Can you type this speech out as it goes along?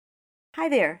Hi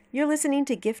there, you're listening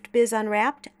to Gift Biz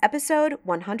Unwrapped, episode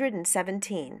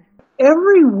 117.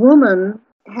 Every woman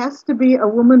has to be a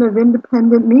woman of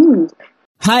independent means.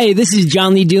 Hi, this is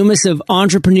John Lee Dumas of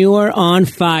Entrepreneur on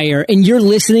Fire, and you're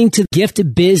listening to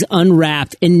Gift Biz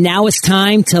Unwrapped, and now it's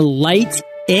time to light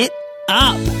it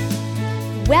up.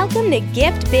 Welcome to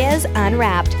Gift Biz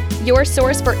Unwrapped, your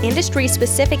source for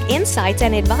industry-specific insights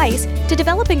and advice to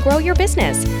develop and grow your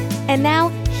business. And now,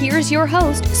 here's your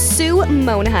host, Sue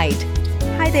Monheit.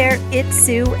 Hi there, it's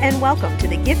Sue, and welcome to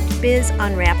the Gift Biz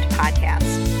Unwrapped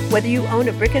podcast. Whether you own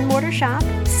a brick and mortar shop,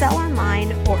 sell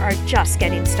online, or are just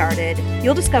getting started,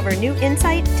 you'll discover new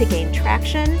insight to gain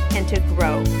traction and to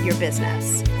grow your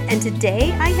business. And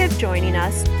today I have joining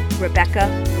us Rebecca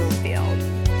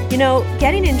Bloomfield. You know,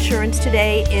 getting insurance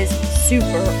today is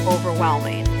super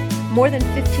overwhelming. More than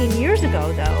 15 years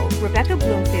ago, though, Rebecca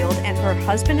Bloomfield and her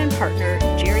husband and partner,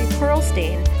 Jerry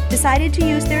Pearlstein, decided to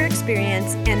use their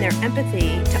experience and their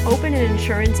empathy to open an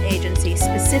insurance agency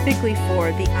specifically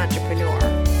for the entrepreneur.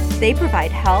 They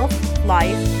provide health,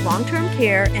 life, long-term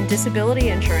care, and disability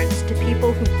insurance to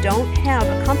people who don't have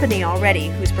a company already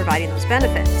who's providing those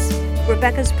benefits.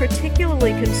 Rebecca's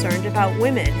particularly concerned about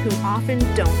women who often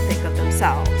don't think of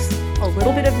themselves. A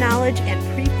little bit of knowledge and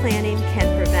pre-planning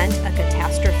can prevent a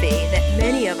catastrophe that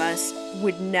many of us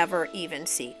would never even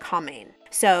see coming.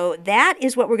 So that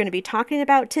is what we're going to be talking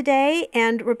about today.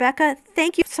 And Rebecca,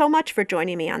 thank you so much for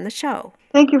joining me on the show.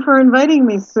 Thank you for inviting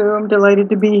me, Sue. I'm delighted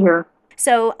to be here.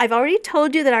 So I've already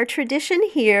told you that our tradition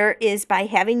here is by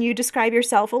having you describe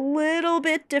yourself a little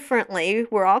bit differently.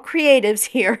 We're all creatives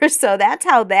here, so that's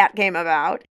how that came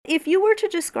about. If you were to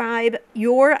describe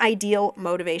your ideal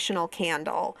motivational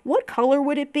candle, what color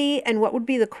would it be and what would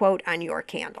be the quote on your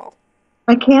candle?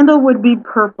 My candle would be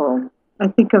purple. I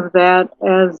think of that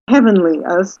as heavenly,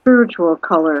 a spiritual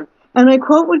color. And my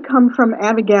quote would come from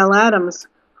Abigail Adams,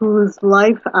 whose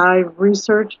life I've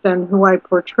researched and who I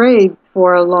portrayed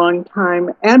for a long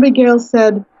time. Abigail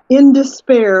said, "In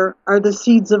despair are the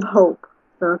seeds of hope."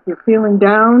 So if you're feeling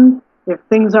down, if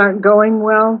things aren't going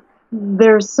well,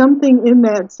 there's something in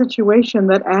that situation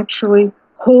that actually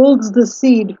holds the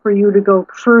seed for you to go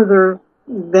further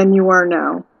than you are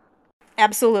now.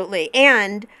 Absolutely.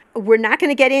 And we're not going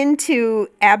to get into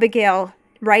Abigail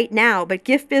right now, but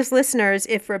Gift Biz listeners,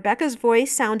 if Rebecca's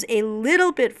voice sounds a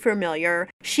little bit familiar,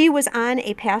 she was on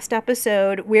a past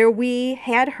episode where we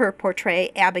had her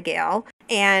portray Abigail,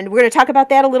 and we're going to talk about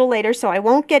that a little later, so I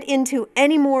won't get into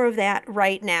any more of that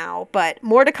right now, but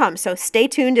more to come, so stay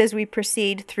tuned as we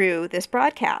proceed through this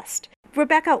broadcast.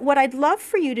 Rebecca, what I'd love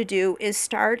for you to do is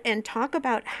start and talk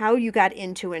about how you got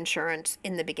into insurance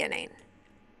in the beginning.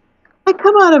 I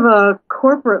come out of a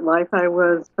corporate life. I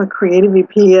was a creative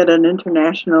VP at an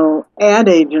international ad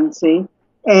agency,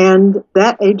 and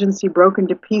that agency broke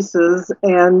into pieces,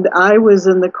 and I was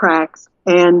in the cracks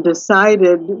and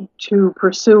decided to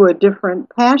pursue a different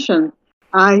passion.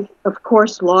 I, of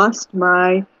course, lost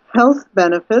my health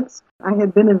benefits. I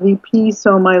had been a VP,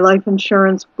 so my life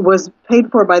insurance was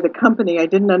paid for by the company. I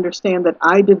didn't understand that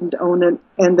I didn't own it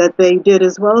and that they did,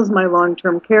 as well as my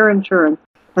long-term care insurance.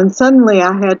 And suddenly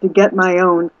I had to get my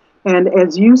own. And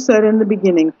as you said in the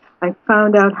beginning, I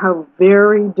found out how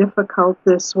very difficult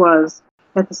this was.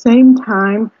 At the same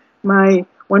time, my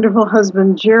wonderful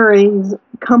husband Jerry's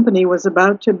company was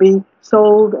about to be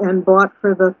sold and bought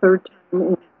for the third time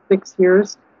in 6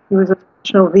 years. He was a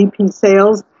national VP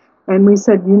sales. And we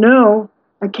said,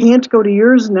 I can't go to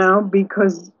yours now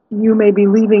because you may be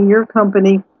leaving your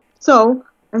company. So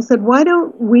I said, why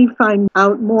don't we find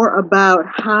out more about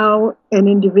how an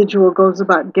individual goes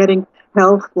about getting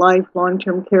health, life,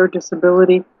 long-term care,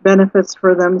 disability benefits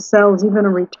for themselves, even a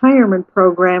retirement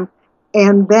program.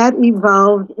 And that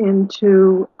evolved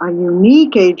into a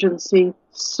unique agency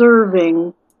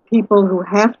serving people who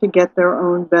have to get their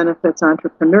own benefits,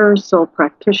 entrepreneurs, sole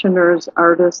practitioners,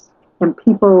 artists, and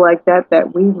people like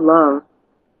that we love.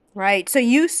 Right. So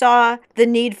you saw the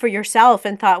need for yourself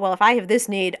and thought, well, if I have this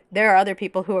need, there are other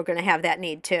people who are going to have that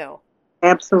need too.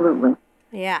 Absolutely.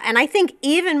 Yeah. And I think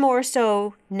even more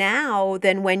so now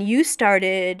than when you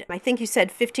started, I think you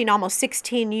said 15, almost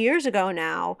 16 years ago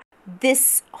now,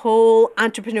 this whole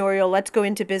entrepreneurial, let's go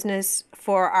into business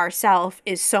for ourselves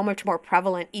is so much more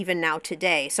prevalent even now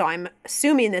today. So I'm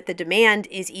assuming that the demand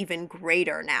is even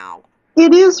greater now.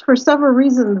 It is for several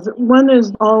reasons. One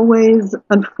is always,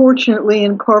 unfortunately,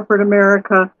 in corporate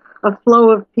America, a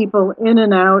flow of people in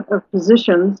and out of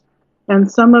positions,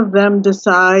 and some of them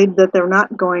decide that they're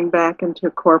not going back into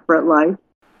corporate life.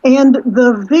 And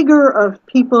the vigor of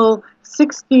people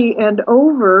 60 and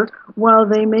over, while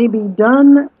they may be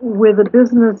done with a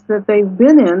business that they've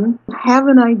been in, have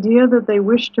an idea that they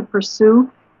wish to pursue,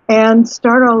 and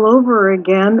start all over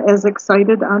again as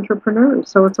excited entrepreneurs.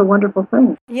 So it's a wonderful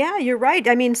thing. Yeah, you're right.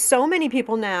 I mean, so many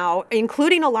people now,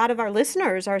 including a lot of our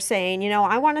listeners, are saying,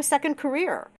 I want a second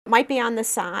career. Might be on the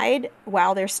side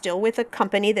while they're still with a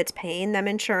company that's paying them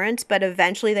insurance, but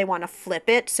eventually they want to flip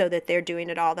it so that they're doing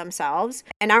it all themselves.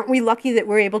 And aren't we lucky that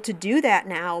we're able to do that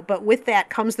now? But with that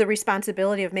comes the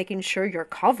responsibility of making sure you're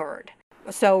covered.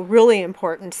 So really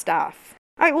important stuff.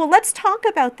 All right, well, let's talk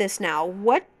about this now.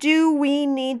 What do we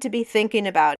need to be thinking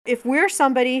about? If we're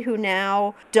somebody who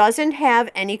now doesn't have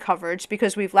any coverage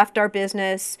because we've left our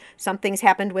business, something's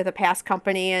happened with a past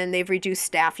company and they've reduced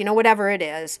staff, whatever it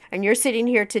is, and you're sitting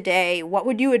here today, what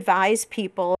would you advise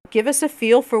people? Give us a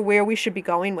feel for where we should be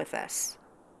going with this.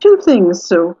 Two things,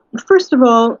 Sue. First of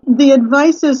all, the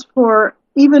advice is for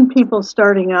even people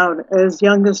starting out as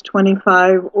young as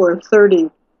 25 or 30,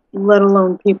 let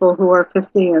alone people who are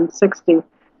 50 and 60.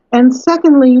 And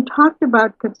secondly, you talked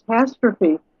about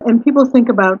catastrophe, and people think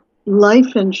about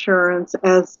life insurance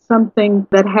as something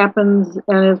that happens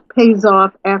and it pays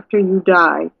off after you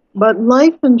die. But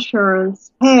life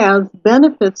insurance has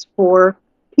benefits for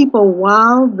people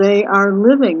while they are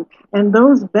living, and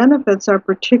those benefits are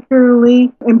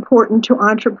particularly important to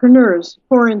entrepreneurs.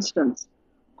 For instance,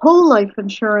 whole life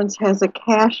insurance has a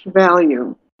cash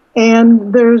value.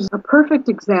 And there's a perfect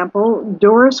example.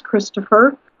 Doris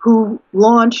Christopher, who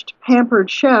launched Pampered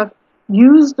Chef,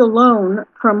 used a loan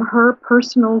from her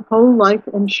personal whole life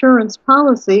insurance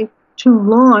policy to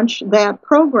launch that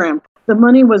program. The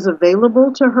money was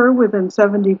available to her within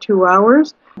 72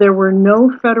 hours. There were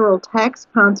no federal tax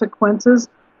consequences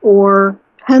or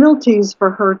penalties for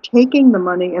her taking the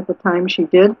money at the time she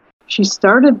did. She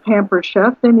started Pampered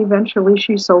Chef, then eventually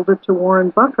she sold it to Warren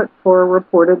Buffett for a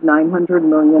reported $900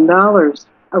 million,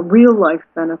 a real life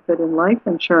benefit in life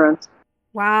insurance.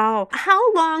 Wow.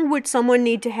 How long would someone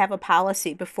need to have a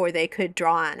policy before they could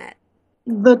draw on it?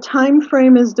 The time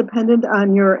frame is dependent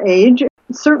on your age.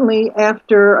 Certainly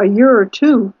after a year or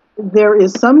two, there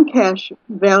is some cash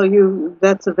value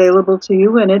that's available to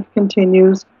you, and it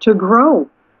continues to grow.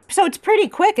 So it's pretty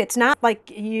quick. It's not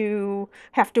like you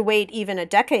have to wait even a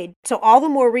decade. So all the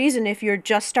more reason if you're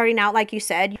just starting out, like you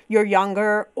said, you're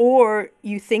younger, or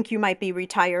you think you might be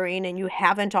retiring and you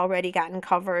haven't already gotten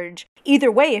coverage. Either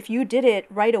way, if you did it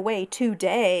right away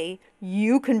today,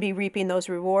 you can be reaping those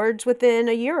rewards within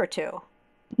a year or two.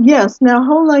 Yes. Now,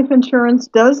 whole life insurance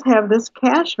does have this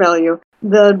cash value.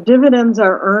 The dividends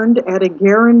are earned at a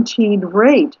guaranteed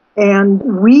rate, and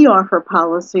we offer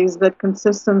policies that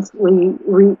consistently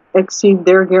exceed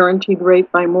their guaranteed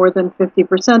rate by more than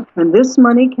 50%. And this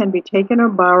money can be taken or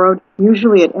borrowed,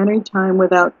 usually at any time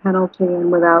without penalty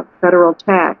and without federal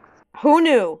tax. Who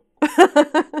knew?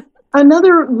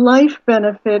 Another life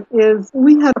benefit is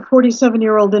we had a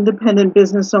 47-year-old independent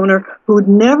business owner who'd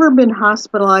never been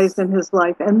hospitalized in his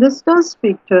life. And this does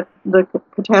speak to the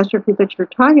catastrophe that you're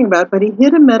talking about, but he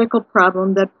hit a medical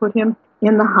problem that put him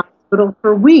in the hospital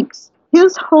for weeks.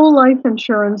 His whole life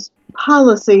insurance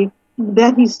policy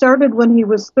that he started when he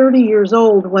was 30 years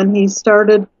old, when he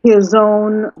started his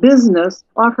own business,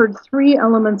 offered 3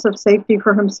 elements of safety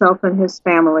for himself and his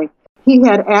family. He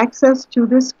had access to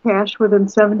this cash within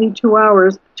 72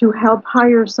 hours to help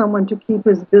hire someone to keep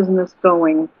his business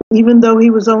going. Even though he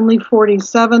was only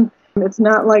 47, it's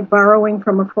not like borrowing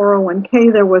from a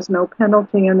 401k. There was no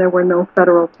penalty and there were no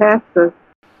federal taxes.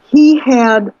 He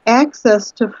had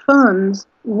access to funds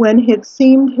when it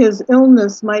seemed his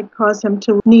illness might cause him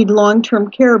to need long-term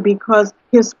care, because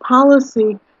his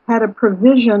policy had a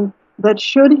provision that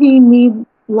should he need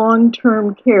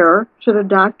long-term care, should a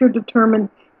doctor determine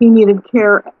he needed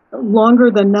care longer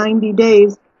than 90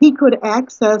 days, he could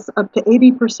access up to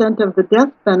 80% of the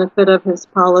death benefit of his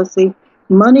policy,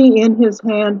 money in his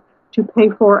hand to pay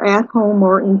for at-home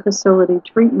or in-facility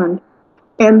treatment.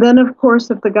 And then, of course,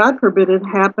 if the God forbid it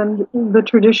happened, the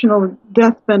traditional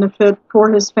death benefit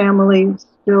for his family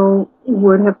still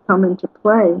would have come into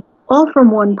play. All from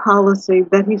one policy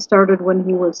that he started when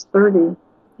he was 30.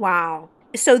 Wow.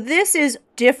 So this is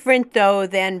different, though,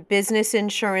 than business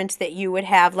insurance that you would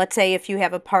have, let's say, if you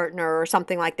have a partner or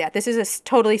something like that. This is a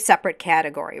totally separate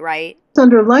category, right? It's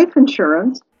under life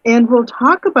insurance, and we'll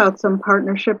talk about some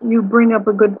partnership. You bring up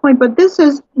a good point, but this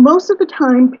is, most of the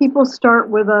time, people start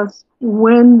with us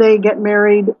when they get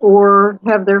married or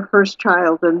have their first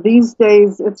child. And these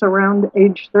days, it's around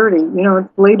age 30. It's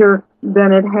later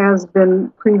than it has been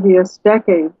previous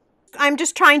decades. I'm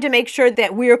just trying to make sure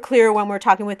that we're clear when we're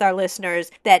talking with our listeners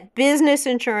that business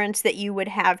insurance that you would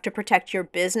have to protect your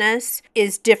business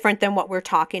is different than what we're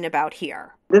talking about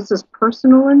here. This is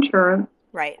personal insurance.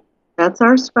 Right. That's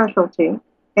our specialty.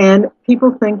 And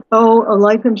people think, oh, a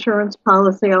life insurance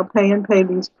policy, I'll pay and pay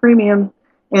these premiums,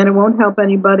 and it won't help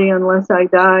anybody unless I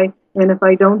die. And if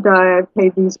I don't die, I've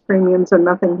paid these premiums and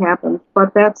nothing happens.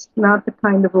 But that's not the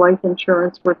kind of life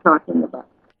insurance we're talking about.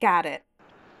 Got it.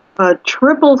 A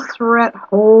triple threat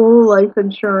whole life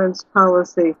insurance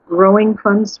policy, growing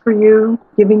funds for you,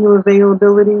 giving you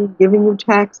availability, giving you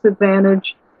tax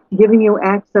advantage, giving you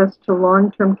access to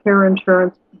long-term care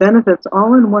insurance benefits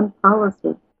all in one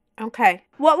policy. Okay.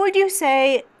 What would you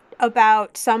say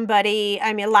about somebody?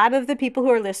 I mean, a lot of the people who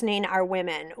are listening are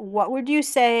women. What would you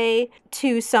say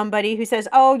to somebody who says,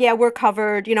 oh, yeah, we're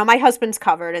covered, my husband's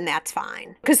covered and that's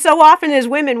fine? Because so often as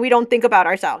women, we don't think about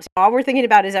ourselves. All we're thinking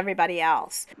about is everybody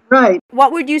else. Right.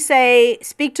 What would you say,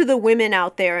 speak to the women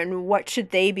out there, and what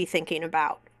should they be thinking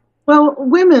about? Well,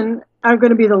 women are going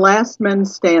to be the last men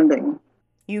standing.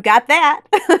 You got that.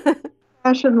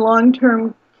 Cash and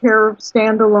long-term care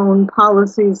standalone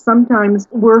policies sometimes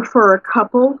were for a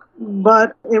couple,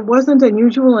 but it wasn't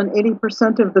unusual in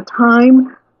 80% of the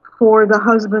time for the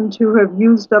husband to have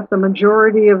used up the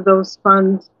majority of those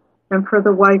funds and for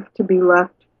the wife to be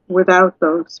left without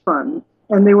those funds.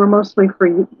 And they were mostly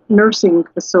for nursing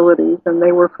facilities, and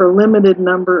they were for a limited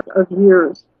number of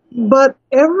years. But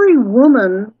every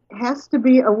woman has to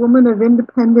be a woman of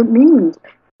independent means.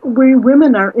 We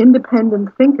women are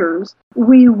independent thinkers.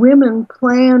 We women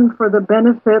plan for the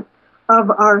benefit of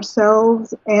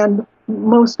ourselves and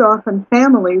most often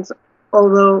families,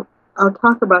 although I'll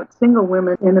talk about single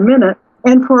women in a minute.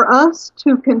 And for us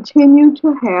to continue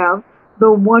to have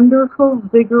the wonderful,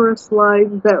 vigorous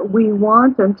lives that we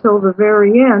want until the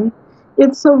very end,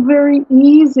 it's so very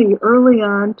easy early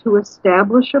on to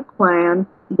establish a plan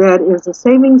that is a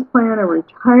savings plan, a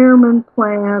retirement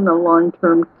plan, a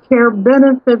long-term care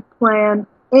benefit plan,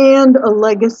 and a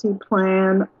legacy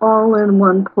plan all in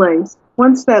one place.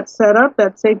 Once that's set up,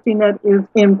 that safety net is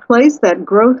in place, that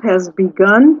growth has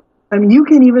begun. I mean, you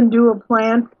can even do a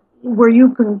plan where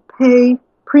you can pay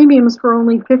premiums for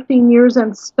only 15 years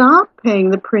and stop paying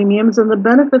the premiums and the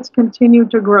benefits continue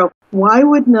to grow. Why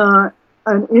would not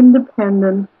an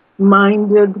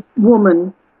independent-minded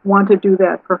woman want to do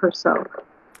that for herself?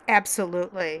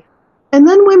 Absolutely. And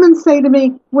then women say to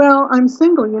me, well, I'm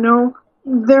single,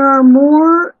 There are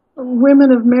more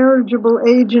women of marriageable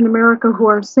age in America who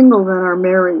are single than are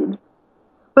married.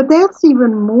 But that's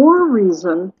even more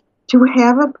reason to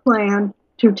have a plan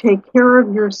to take care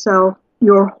of yourself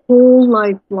your whole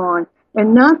life long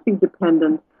and not be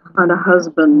dependent on a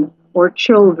husband or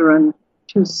children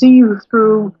to see you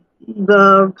through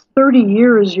the 30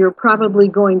 years you're probably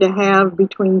going to have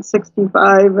between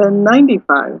 65 and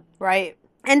 95. Right.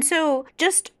 And so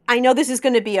I know this is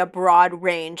going to be a broad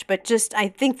range, but I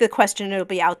think the question will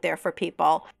be out there for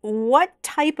people. What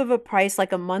type of a price,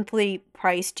 like a monthly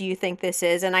price, do you think this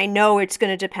is? And I know it's going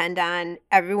to depend on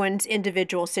everyone's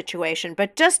individual situation,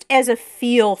 but just as a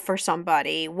feel for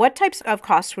somebody, what types of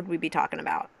costs would we be talking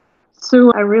about?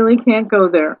 Sue, I really can't go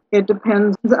there. It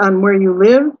depends on where you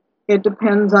live. It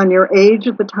depends on your age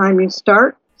at the time you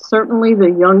start. Certainly,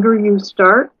 the younger you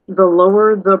start, the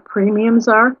lower the premiums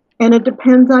are. And it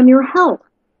depends on your health,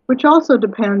 which also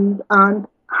depends on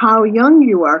how young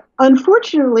you are.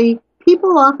 Unfortunately,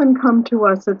 people often come to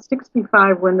us at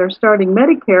 65 when they're starting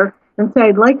Medicare and say,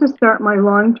 I'd like to start my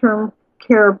long-term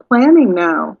care planning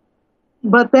now.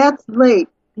 But that's late.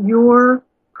 Your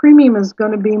premium is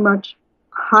going to be much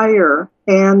higher.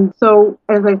 And so,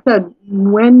 as I said,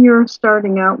 when you're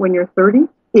starting out, when you're 30,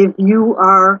 if you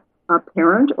are a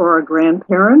parent or a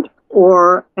grandparent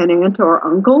or an aunt or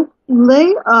uncle,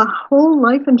 lay a whole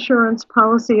life insurance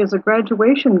policy as a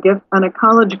graduation gift on a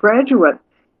college graduate.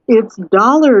 It's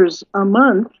dollars a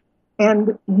month,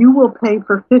 and you will pay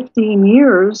for 15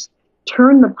 years.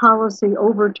 Turn the policy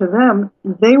over to them.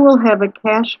 They will have a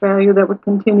cash value that would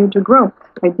continue to grow.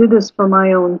 I did this for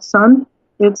my own son.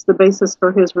 It's the basis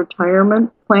for his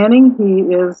retirement planning. He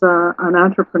is an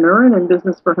entrepreneur and in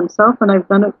business for himself, and I've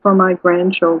done it for my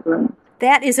grandchildren.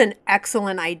 That is an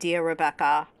excellent idea,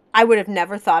 Rebecca. I would have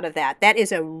never thought of that. That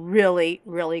is a really,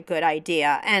 really good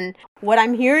idea. And what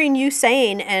I'm hearing you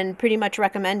saying and pretty much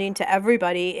recommending to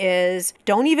everybody is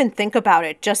don't even think about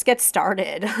it. Just get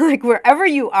started. Like wherever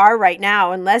you are right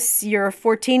now, unless you're a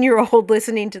 14-year-old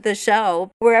listening to the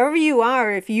show, wherever you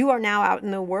are, if you are now out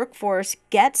in the workforce,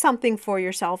 get something for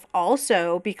yourself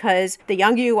also, because the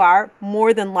younger you are,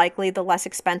 more than likely, the less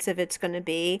expensive it's going to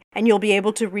be, and you'll be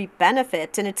able to reap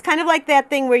benefits. And it's kind of like that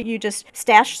thing where you just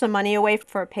stash some money away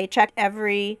for a paycheck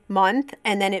every month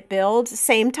and then it builds.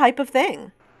 Same type of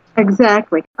thing.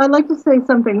 Exactly. I'd like to say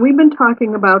something. We've been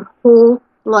talking about whole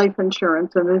life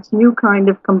insurance and this new kind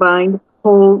of combined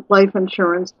whole life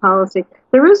insurance policy.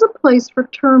 There is a place for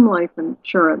term life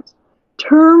insurance.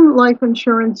 Term life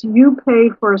insurance, you pay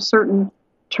for a certain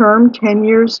term, 10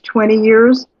 years, 20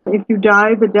 years. If you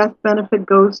die, the death benefit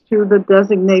goes to the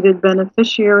designated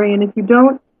beneficiary. And if you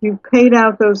don't, you've paid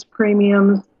out those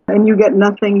premiums and you get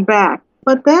nothing back.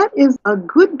 But that is a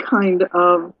good kind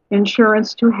of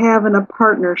insurance to have in a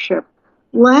partnership.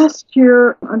 Last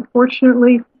year,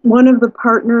 unfortunately, one of the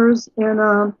partners in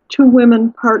a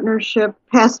two-women partnership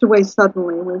passed away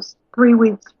suddenly. It was 3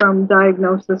 weeks from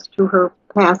diagnosis to her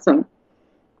passing.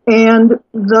 And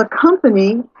the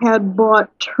company had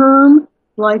bought term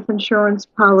life insurance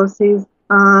policies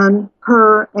on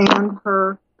her and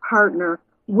her partner.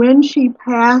 When she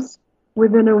passed,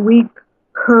 within a week,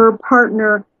 her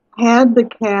partner had the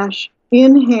cash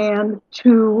in hand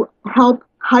to help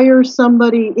hire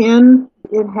somebody in.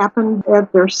 It happened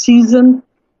at their season.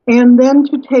 And then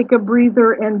to take a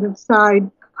breather and decide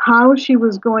how she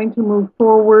was going to move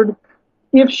forward,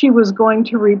 if she was going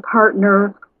to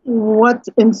repartner, what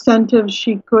incentives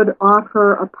she could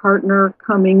offer a partner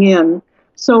coming in.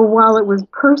 So while it was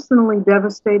personally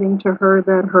devastating to her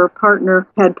that her partner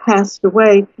had passed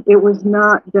away, it was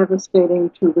not devastating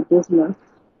to the business.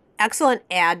 Excellent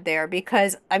ad there,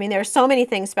 because there's so many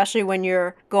things, especially when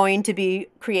you're going to be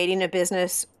creating a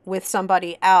business with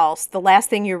somebody else. The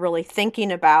last thing you're really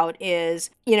thinking about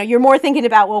is, you're more thinking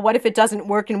about, well, what if it doesn't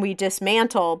work and we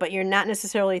dismantle, but you're not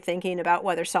necessarily thinking about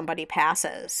whether somebody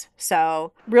passes.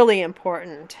 So really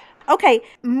important. Okay,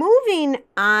 moving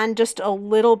on just a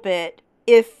little bit.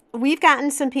 If we've gotten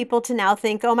some people to now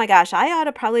think, oh my gosh, I ought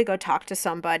to probably go talk to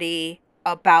somebody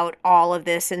about all of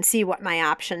this and see what my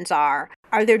options are.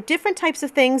 Are there different types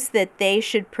of things that they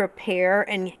should prepare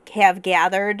and have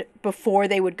gathered before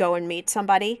they would go and meet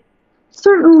somebody?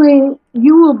 Certainly,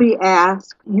 you will be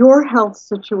asked your health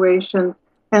situation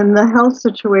and the health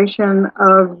situation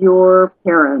of your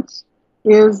parents.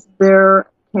 Is there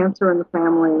cancer in the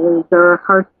family? Is there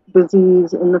heart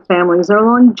disease in the family? Is there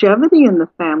longevity in the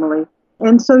family?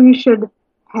 And so you should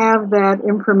have that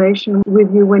information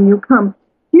with you when you come.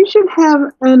 You should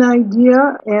have an idea,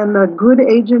 and a good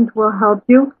agent will help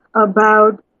you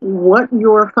about what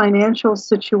your financial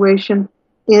situation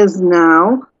is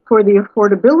now for the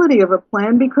affordability of a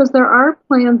plan, because there are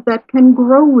plans that can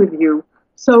grow with you.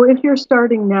 So if you're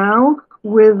starting now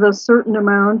with a certain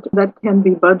amount that can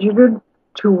be budgeted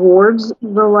towards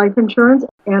the life insurance,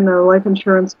 and the life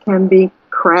insurance can be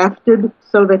crafted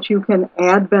so that you can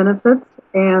add benefits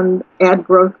and add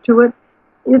growth to it,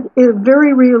 it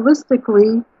very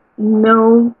realistically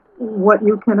know what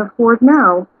you can afford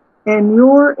now. And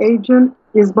your agent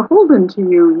is beholden to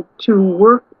you to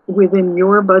work within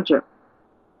your budget.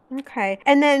 Okay.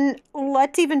 And then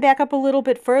let's even back up a little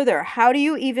bit further. How do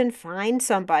you even find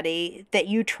somebody that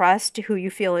you trust, who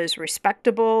you feel is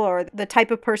respectable, or the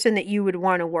type of person that you would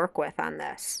want to work with on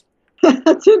this?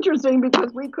 That's interesting,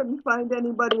 because we couldn't find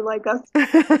anybody like us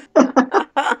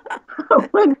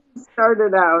when we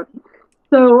started out.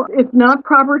 So it's not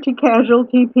property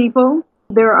casualty people.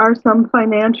 There are some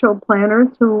financial planners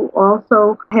who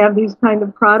also have these kind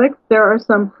of products. There are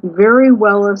some very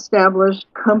well-established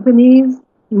companies.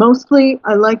 Mostly,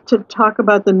 I like to talk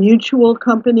about the mutual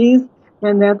companies,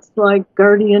 and that's like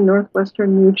Guardian,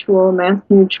 Northwestern Mutual, Mass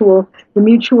Mutual, the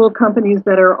mutual companies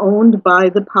that are owned by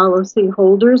the policy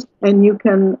holders, and you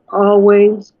can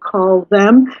always call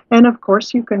them. And of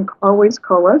course, you can always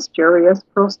call us, Jerry S.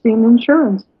 Pearlstein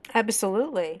Insurance.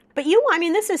 Absolutely. But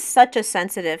this is such a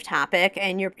sensitive topic,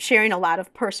 and you're sharing a lot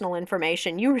of personal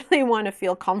information. You really want to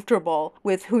feel comfortable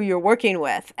with who you're working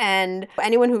with. And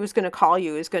anyone who's going to call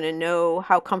you is going to know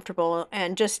how comfortable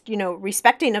and just,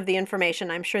 respecting of the information.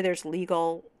 I'm sure there's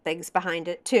legal things behind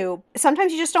it too.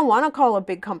 Sometimes you just don't want to call a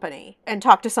big company and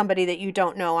talk to somebody that you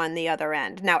don't know on the other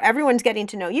end. Now, everyone's getting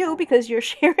to know you because you're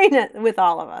sharing it with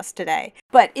all of us today.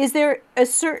 But is there a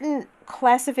certain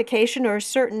classification or a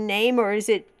certain name, or is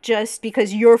it just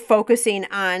because you're focusing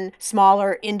on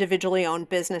smaller individually owned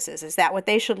businesses? Is that what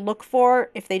they should look for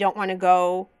if they don't want to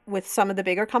go with some of the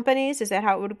bigger companies? Is that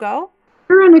how it would go?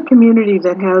 You're in a community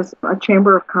that has a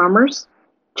Chamber of Commerce.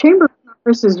 Chamber of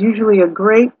Commerce is usually a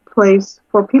great place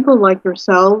for people like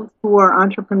yourselves who are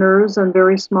entrepreneurs and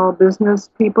very small business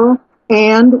people,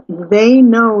 and they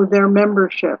know their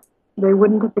membership. They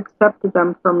wouldn't have accepted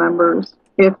them for members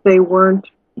if they weren't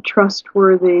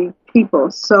trustworthy people.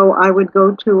 So I would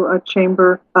go to a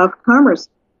Chamber of Commerce.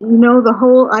 The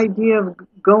whole idea of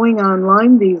going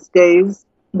online these days,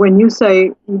 when you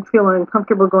say you feel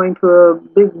uncomfortable going to a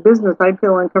big business, I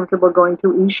feel uncomfortable going to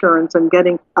Esurance and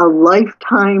getting a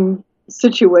lifetime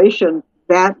situation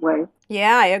that way.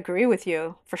 Yeah, I agree with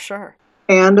you, for sure.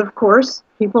 And of course,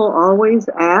 people always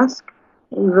ask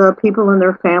the people in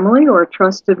their family or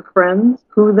trusted friends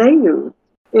who they use.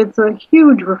 It's a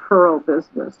huge referral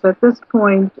business. At this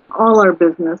point, all our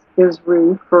business is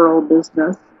referral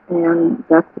business, and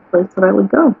that's the place that I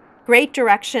would go. Great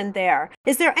direction there.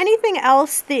 Is there anything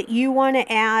else that you want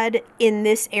to add in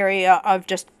this area of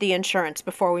just the insurance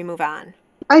before we move on?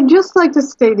 I'd just like to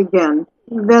state again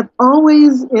that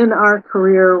always in our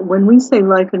career, when we say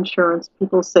life insurance,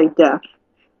 people say death.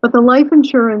 But the life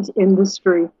insurance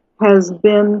industry has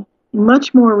been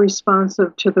much more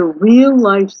responsive to the real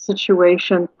life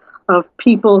situation of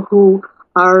people who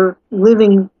are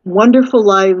living wonderful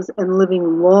lives and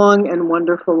living long and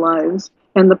wonderful lives.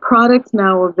 And the products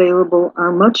now available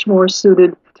are much more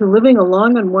suited to living a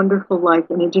long and wonderful life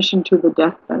in addition to the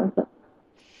death benefit.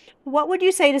 What would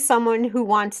you say to someone who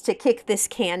wants to kick this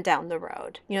can down the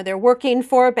road? You know, they're working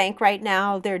for a bank right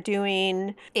now. They're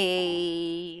doing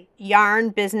a yarn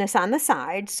business on the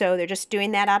side. So they're just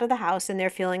doing that out of the house and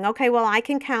they're feeling, okay, well, I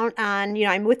can count on,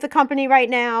 I'm with the company right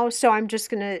now. So I'm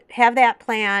just going to have that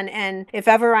plan. And if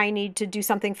ever I need to do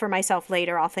something for myself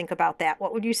later, I'll think about that.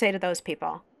 What would you say to those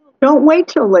people? Don't wait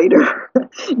till later.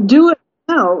 Do it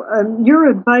now. Your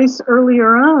advice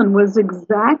earlier on was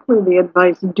exactly the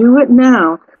advice. Do it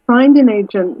now. Find an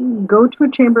agent, go to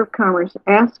a Chamber of Commerce,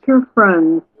 ask your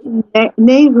friends.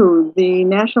 NAHU, the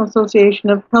National Association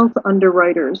of Health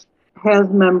Underwriters, has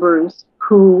members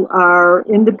who are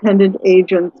independent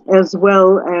agents as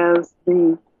well as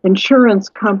the insurance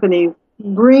companies.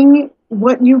 Bring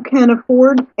what you can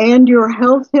afford and your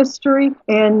health history,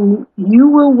 and you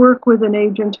will work with an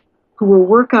agent who will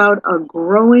work out a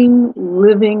growing,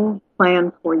 living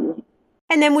plan for you.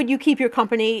 And then would you keep your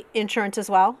company insurance as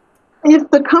well?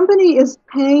 If the company is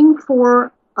paying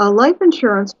for a life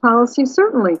insurance policy,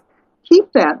 certainly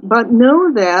keep that. But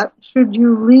know that should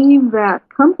you leave that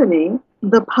company,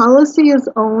 the policy is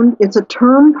owned. It's a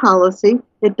term policy.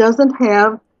 It doesn't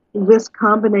have this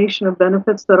combination of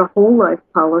benefits that a whole life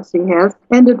policy has,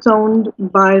 and it's owned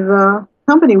by the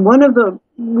company. One of the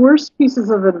worst pieces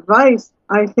of advice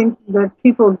I think that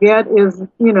people get is,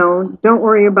 don't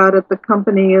worry about it. The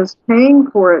company is paying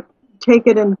for it. Take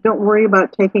it and don't worry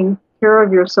about taking care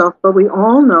of yourself. But we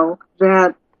all know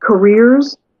that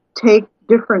careers take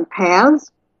different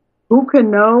paths. Who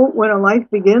can know when a life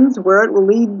begins, where it will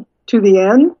lead to the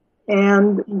end?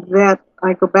 And that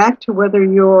I go back to whether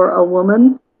you're a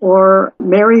woman or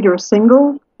married or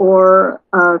single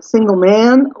a single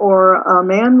man or a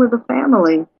man with a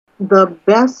family. The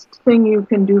best thing you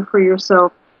can do for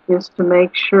yourself is to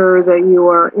make sure that you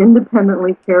are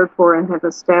independently cared for and have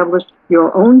established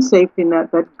your own safety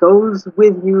net that goes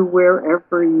with you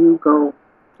wherever you go.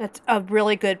 That's a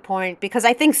really good point, because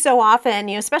I think so often,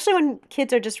 especially when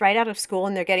kids are just right out of school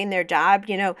and they're getting their job,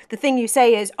 the thing you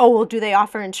say is, oh, well, do they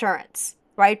offer insurance,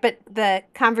 right? But the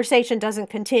conversation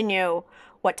doesn't continue.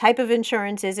 What type of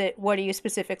insurance is it? What are you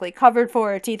specifically covered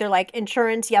for? It's either like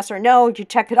insurance, yes or no. You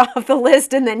check it off the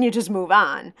list and then you just move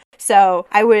on. So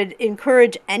I would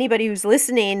encourage anybody who's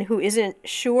listening who isn't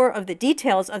sure of the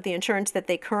details of the insurance that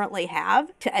they currently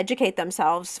have to educate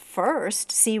themselves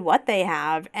first, see what they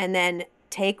have, and then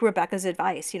take Rebecca's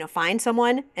advice. Find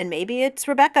someone, and maybe it's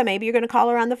Rebecca. Maybe you're going to call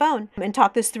her on the phone and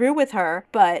talk this through with her.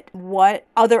 But what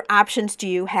other options do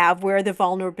you have? Where are the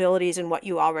vulnerabilities in what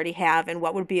you already have? And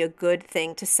what would be a good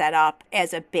thing to set up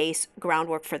as a base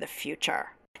groundwork for the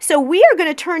future? So we are going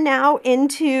to turn now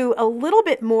into a little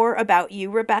bit more about you,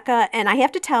 Rebecca. And I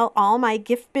have to tell all my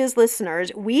Gift Biz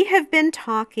listeners, we have been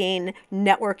talking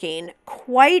networking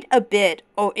quite a bit.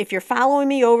 Oh, if you're following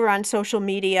me over on social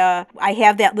media, I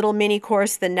have that little mini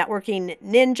course, the Networking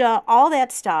Ninja, all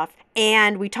that stuff.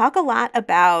 And we talk a lot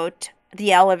about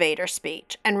the elevator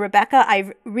speech. And Rebecca,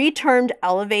 I've retermed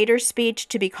elevator speech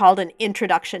to be called an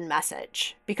introduction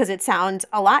message because it sounds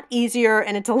a lot easier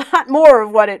and it's a lot more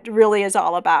of what it really is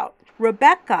all about.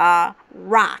 Rebecca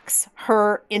rocks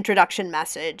her introduction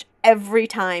message every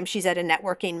time she's at a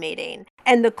networking meeting.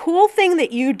 And the cool thing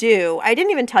that you do, I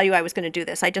didn't even tell you I was going to do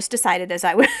this. I just decided as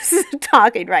I was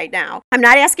talking right now. I'm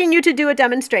not asking you to do a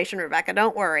demonstration, Rebecca,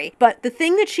 don't worry. But the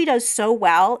thing that she does so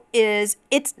well is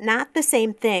it's not the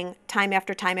same thing time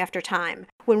after time after time.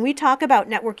 When we talk about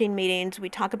networking meetings, we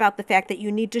talk about the fact that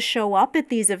you need to show up at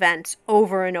these events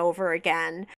over and over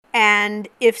again. And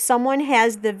if someone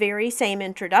has the very same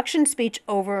introduction speech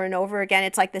over and over again,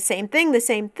 it's like the same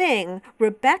thing.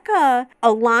 Rebecca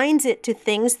aligns it to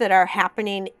things that are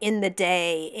happening in the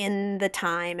day, in the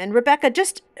time. And Rebecca,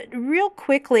 just real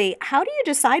quickly, how do you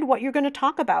decide what you're going to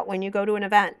talk about when you go to an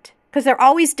event? Because they're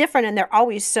always different and they're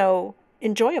always so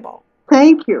enjoyable.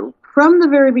 Thank you. From the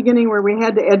very beginning where we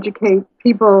had to educate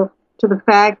people to the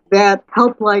fact that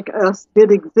help like us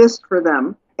did exist for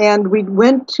them. And we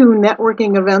went to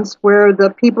networking events where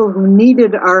the people who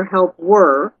needed our help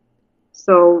were.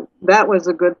 So that was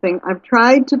a good thing. I've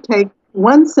tried to take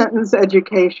one-sentence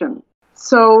education.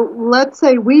 So let's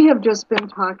say we have just been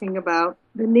talking about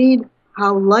the need,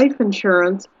 how life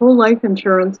insurance, whole life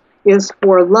insurance, is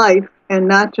for life and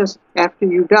not just after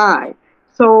you die.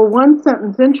 So a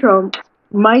one-sentence intro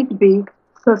might be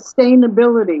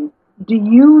sustainability. Do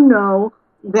you know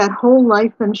that whole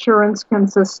life insurance can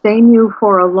sustain you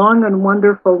for a long and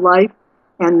wonderful life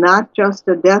and not just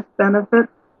a death benefit?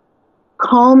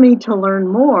 Call me to learn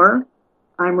more.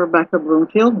 I'm Rebecca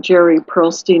Bloomfield, Jerry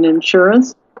Pearlstein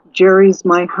Insurance. Jerry's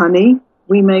my honey.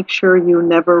 We make sure you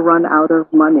never run out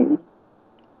of money.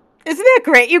 Isn't that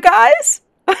great, you guys?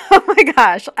 Oh my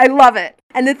gosh, I love it.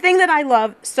 And the thing that I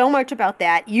love so much about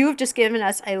that, you've just given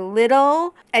us a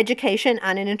little education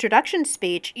on an introduction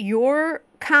speech. Your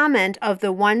comment of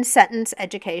the one-sentence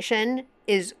education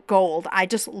is gold. I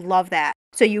just love that.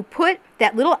 So you put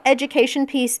that little education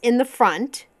piece in the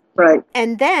front. Right.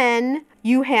 And then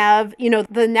you have,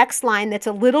 the next line that's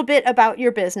a little bit about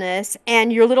your business,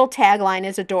 and your little tagline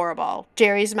is adorable.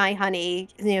 Jerry's my honey,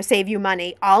 save you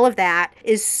money. All of that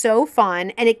is so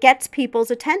fun, and it gets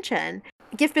people's attention.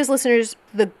 Gift Biz listeners,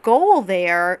 the goal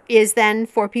there is then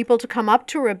for people to come up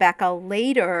to Rebecca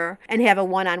later and have a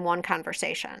one-on-one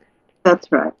conversation.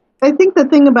 That's right. I think the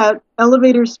thing about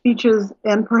elevator speeches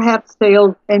and perhaps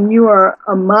sales, and you are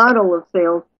a model of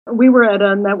sales. We were at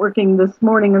a networking this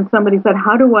morning and somebody said,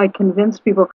 how do I convince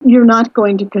people? You're not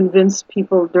going to convince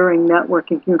people during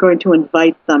networking. You're going to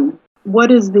invite them.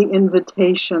 What is the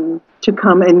invitation to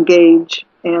come engage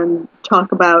and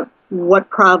talk about what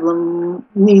problem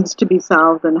needs to be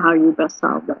solved and how you best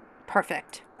solve it?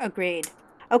 Perfect. Agreed.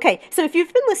 Okay, so if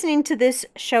you've been listening to this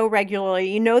show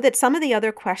regularly, you know that some of the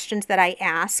other questions that I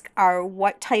ask are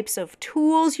what types of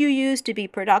tools you use to be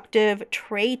productive,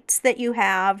 traits that you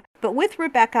have. But with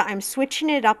Rebecca, I'm switching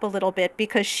it up a little bit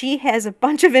because she has a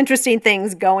bunch of interesting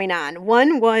things going on.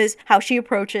 One was how she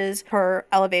approaches her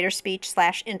elevator speech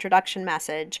 / introduction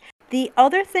message. The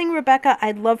other thing, Rebecca,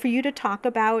 I'd love for you to talk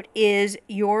about is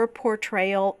your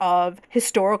portrayal of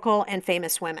historical and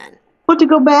famous women. Well, to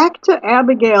go back to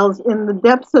Abigail's in the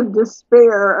depths of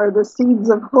despair are the seeds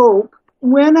of hope.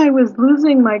 When I was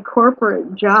losing my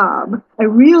corporate job, I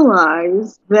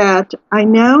realized that I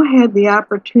now had the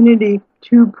opportunity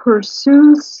to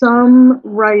pursue some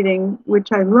writing, which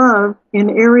I love, in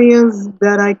areas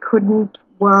that I couldn't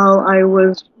while I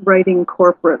was writing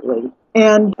corporately.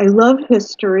 And I love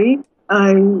history.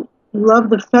 I love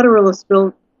the Federalist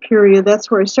Bill period. That's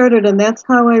where I started, and that's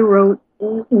how I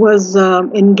was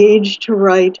engaged to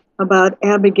write about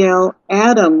Abigail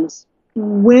Adams.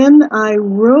 When I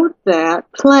wrote that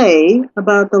play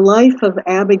about the life of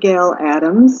Abigail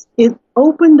Adams, it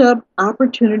opened up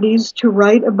opportunities to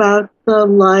write about the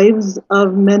lives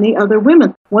of many other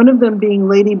women, one of them being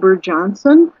Lady Bird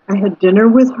Johnson. I had dinner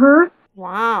with her.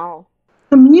 Wow.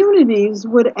 Communities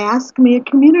would ask me, a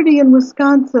community in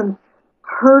Wisconsin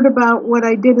heard about what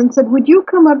I did and said, would you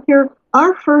come up here?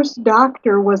 Our first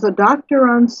doctor was a doctor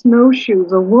on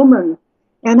snowshoes, a woman.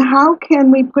 And how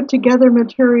can we put together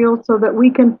material so that we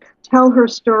can tell her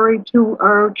story to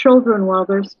our children while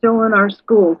they're still in our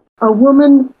schools? A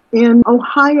woman in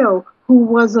Ohio who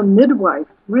was a midwife,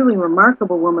 really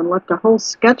remarkable woman, left a whole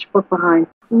sketchbook behind.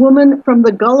 A woman from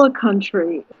the Gullah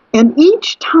country. And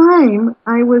each time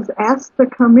I was asked to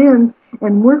come in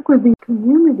and work with these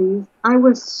communities, I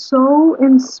was so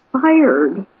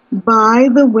inspired by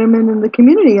the women in the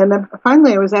community. And then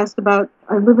finally I was asked about,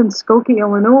 I live in Skokie,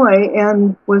 Illinois,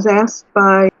 and was asked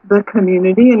by the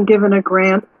community and given a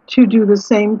grant to do the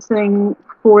same thing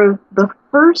for the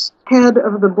first head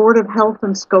of the Board of Health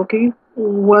in Skokie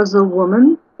was a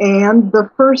woman, and the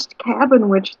first cabin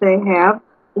which they have,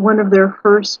 one of their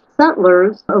first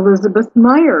settlers, Elizabeth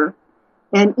Meyer.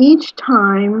 And each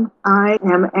time I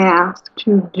am asked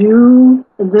to do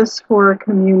this for a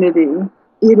community,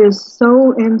 it is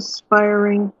so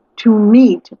inspiring to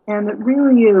meet, and it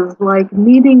really is like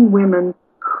meeting women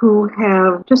who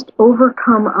have just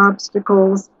overcome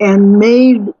obstacles and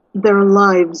made their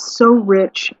lives so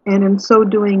rich, and in so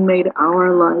doing made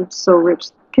our lives so rich.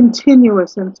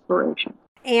 Continuous inspiration.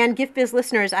 And Gift Biz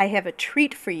listeners, I have a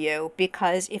treat for you,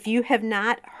 because if you have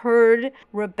not heard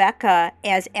Rebecca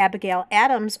as Abigail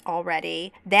Adams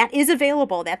already, that is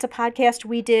available. That's a podcast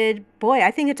we did,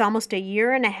 I think it's almost 1.5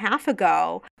 years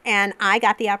ago. And I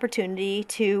got the opportunity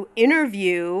to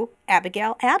interview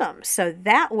Abigail Adams. So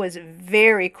that was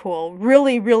very cool.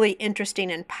 Really, really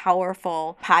interesting and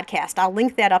powerful podcast. I'll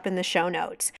link that up in the show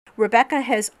notes. Rebecca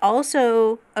has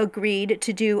also agreed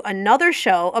to do another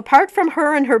show, apart from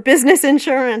her and her business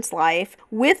insurance life,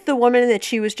 with the woman that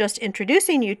she was just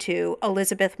introducing you to,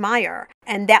 Elizabeth Meyer.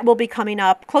 And that will be coming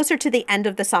up closer to the end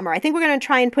of the summer. I think we're going to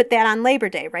try and put that on Labor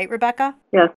Day, right, Rebecca?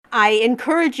 Yes. I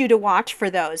encourage you to watch for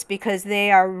those because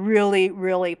they are really,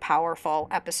 really powerful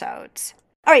episodes.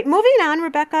 All right, moving on,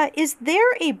 Rebecca, is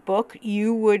there a book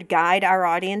you would guide our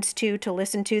audience to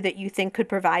listen to that you think could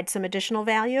provide some additional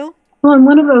value? Well, in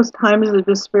one of those times of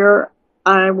despair,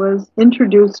 I was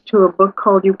introduced to a book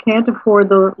called You Can't Afford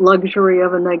the Luxury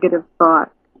of a Negative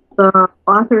Thought. The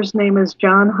author's name is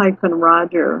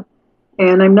John-Roger,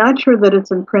 and I'm not sure that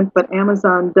it's in print, but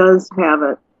Amazon does have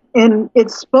it. And it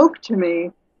spoke to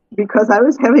me because I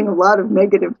was having a lot of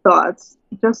negative thoughts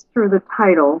just through the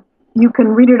title. You can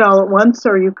read it all at once,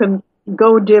 or you can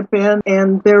go dip in,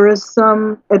 and there is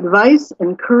some advice,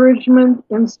 encouragement,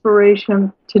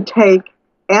 inspiration to take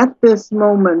at this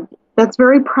moment that's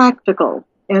very practical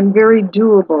and very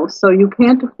doable. So You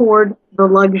Can't Afford the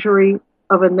Luxury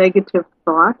of a Negative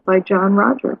Thought by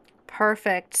John-Roger.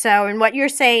 Perfect. So, and what you're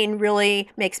saying really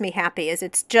makes me happy is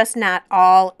it's just not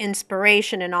all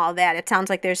inspiration and all that. It sounds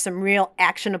like there's some real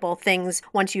actionable things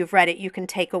once you've read it you can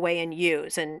take away and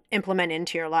use and implement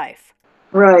into your life.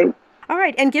 Right. All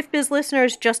right. And Gift Biz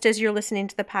listeners, just as you're listening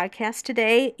to the podcast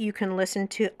today, you can listen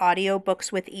to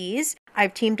audiobooks with ease.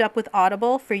 I've teamed up with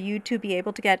Audible for you to be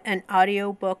able to get an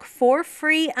audiobook for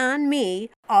free on me.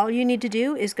 All you need to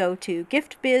do is go to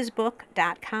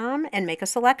giftbizbook.com and make a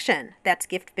selection. That's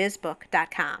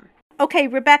giftbizbook.com. Okay,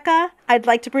 Rebecca, I'd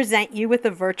like to present you with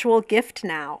a virtual gift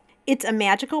now. It's a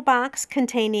magical box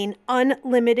containing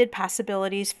unlimited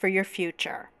possibilities for your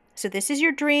future. So this is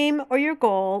your dream or your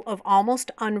goal of almost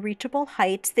unreachable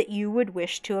heights that you would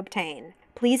wish to obtain.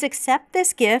 Please accept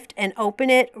this gift and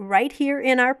open it right here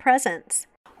in our presence.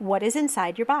 What is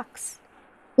inside your box?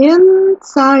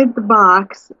 Inside the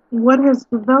box, what has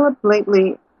developed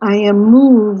lately, I am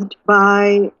moved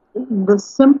by the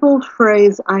simple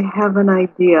phrase, I have an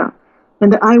idea.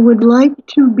 And I would like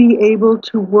to be able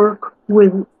to work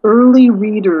with early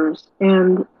readers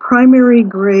and primary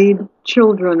grade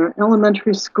children or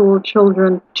elementary school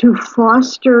children to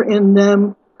foster in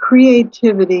them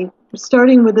creativity,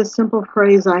 starting with the simple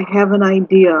phrase, I have an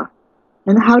idea,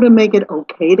 and how to make it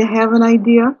okay to have an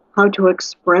idea, how to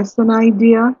express an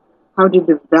idea, how to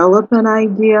develop an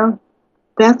idea.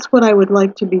 That's what I would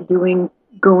like to be doing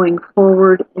going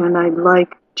forward, and I'd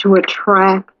like to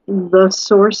attract the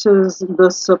sources, the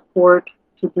support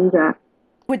to do that.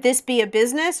 Would this be a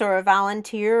business or a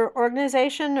volunteer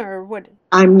organization or what?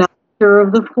 I'm not sure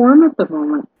of the form at the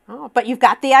moment. Oh, but you've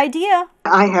got the idea.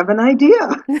 I have an idea.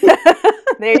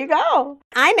 There you go.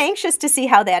 I'm anxious to see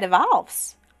how that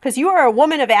evolves because you are a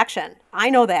woman of action. I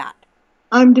know that.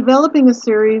 I'm developing a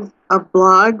series of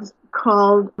blogs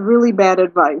called Really Bad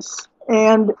Advice.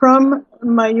 And from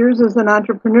my years as an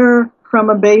entrepreneur, from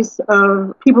a base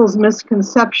of people's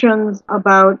misconceptions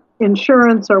about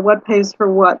insurance or what pays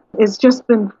for what, it's just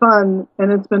been fun.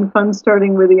 And it's been fun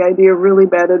starting with the idea of really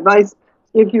bad advice.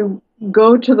 If you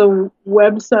go to the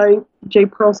website,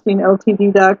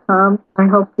 jpearlsteinltd.com, I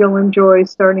hope you'll enjoy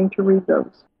starting to read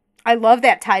those. I love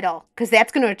that title because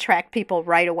that's going to attract people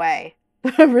right away.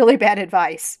 Really bad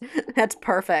advice. That's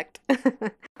perfect.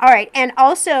 All right. And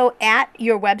also at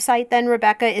your website then,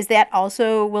 Rebecca, is that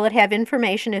also, will it have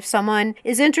information if someone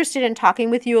is interested in talking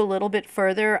with you a little bit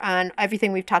further on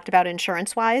everything we've talked about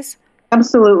insurance-wise?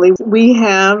 Absolutely. We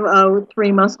have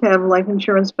 3 must-have life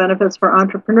insurance benefits for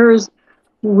entrepreneurs.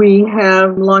 We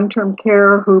have long-term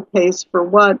care, who pays for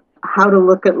what, how to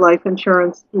look at life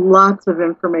insurance, lots of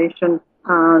information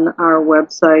on our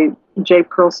website,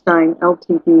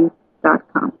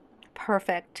 jpearlsteinltd.com.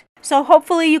 Perfect. So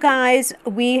hopefully you guys,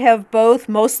 we have both,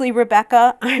 mostly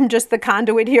Rebecca, I'm just the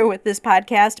conduit here with this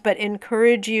podcast, but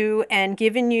encourage you and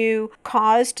given you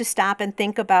cause to stop and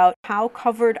think about how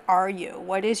covered are you?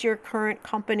 What is your current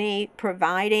company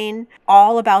providing?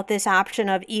 All about this option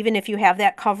of even if you have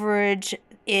that coverage,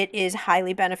 it is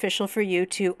highly beneficial for you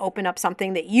to open up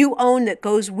something that you own that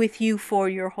goes with you for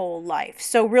your whole life.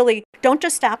 So really, don't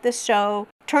just stop this show,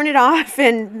 turn it off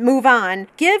and move on.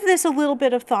 Give this a little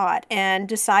bit of thought and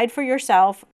decide for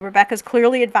yourself. Rebecca's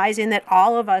clearly advising that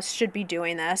all of us should be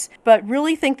doing this, but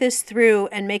really think this through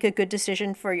and make a good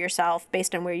decision for yourself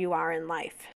based on where you are in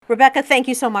life. Rebecca, thank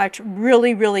you so much.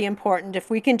 Really, really important. If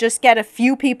we can just get a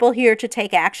few people here to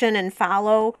take action and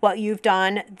follow what you've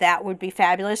done, that would be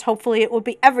fabulous. Hopefully it will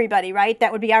be everybody, right?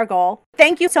 That would be our goal.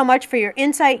 Thank you so much for your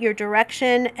insight, your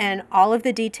direction, and all of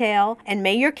the detail. And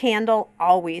may your candle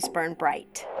always burn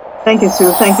bright. Thank you,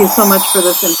 Sue. Thank you so much for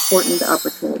this important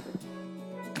opportunity.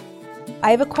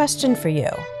 I have a question for you.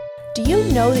 Do you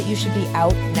know that you should be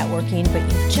out networking, but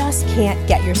you just can't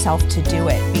get yourself to do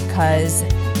it because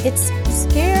it's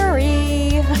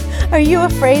scary? Are you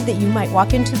afraid that you might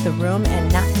walk into the room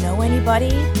and not know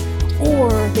anybody? Or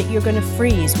that you're going to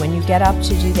freeze when you get up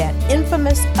to do that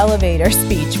infamous elevator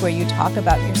speech where you talk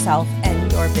about yourself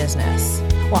and your business?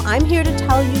 Well, I'm here to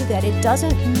tell you that it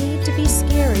doesn't need to be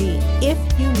scary if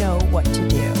you know what to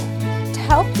do. To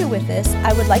help you with this,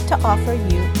 I would like to offer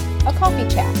you a coffee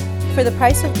chat. For the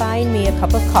price of buying me a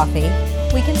cup of coffee,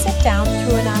 we can sit down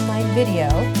through an online video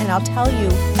and I'll tell you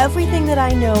everything that I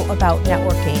know about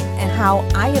networking and how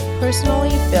I have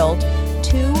personally built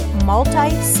 2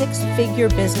 multi-6-figure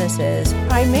businesses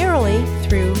primarily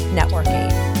through networking.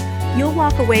 You'll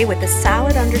walk away with a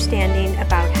solid understanding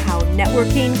about how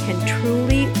networking can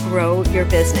truly grow your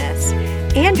business.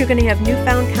 And you're going to have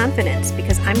newfound confidence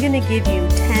because I'm going to give you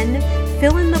 10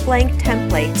 fill-in-the-blank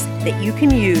templates that you can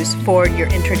use for your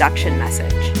introduction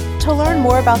message. To learn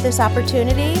more about this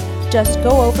opportunity, just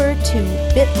go over to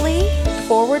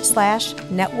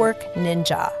bit.ly/network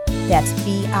ninja. That's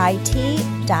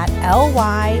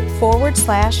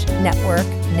bit.ly/network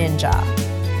ninja.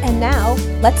 And now,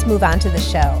 let's move on to the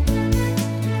show.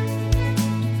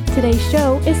 Today's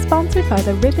show is sponsored by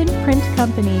the Ribbon Print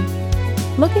Company.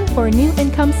 Looking for a new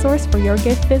income source for your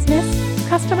gift business?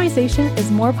 Customization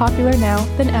is more popular now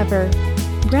than ever.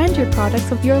 Brand your products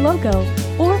with your logo,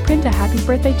 or print a Happy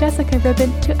Birthday Jessica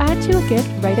ribbon to add to a gift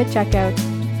right at checkout.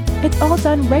 It's all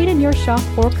done right in your shop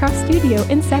or craft studio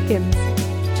in seconds.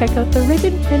 Check out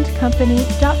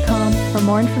theribbonprintcompany.com for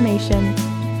more information.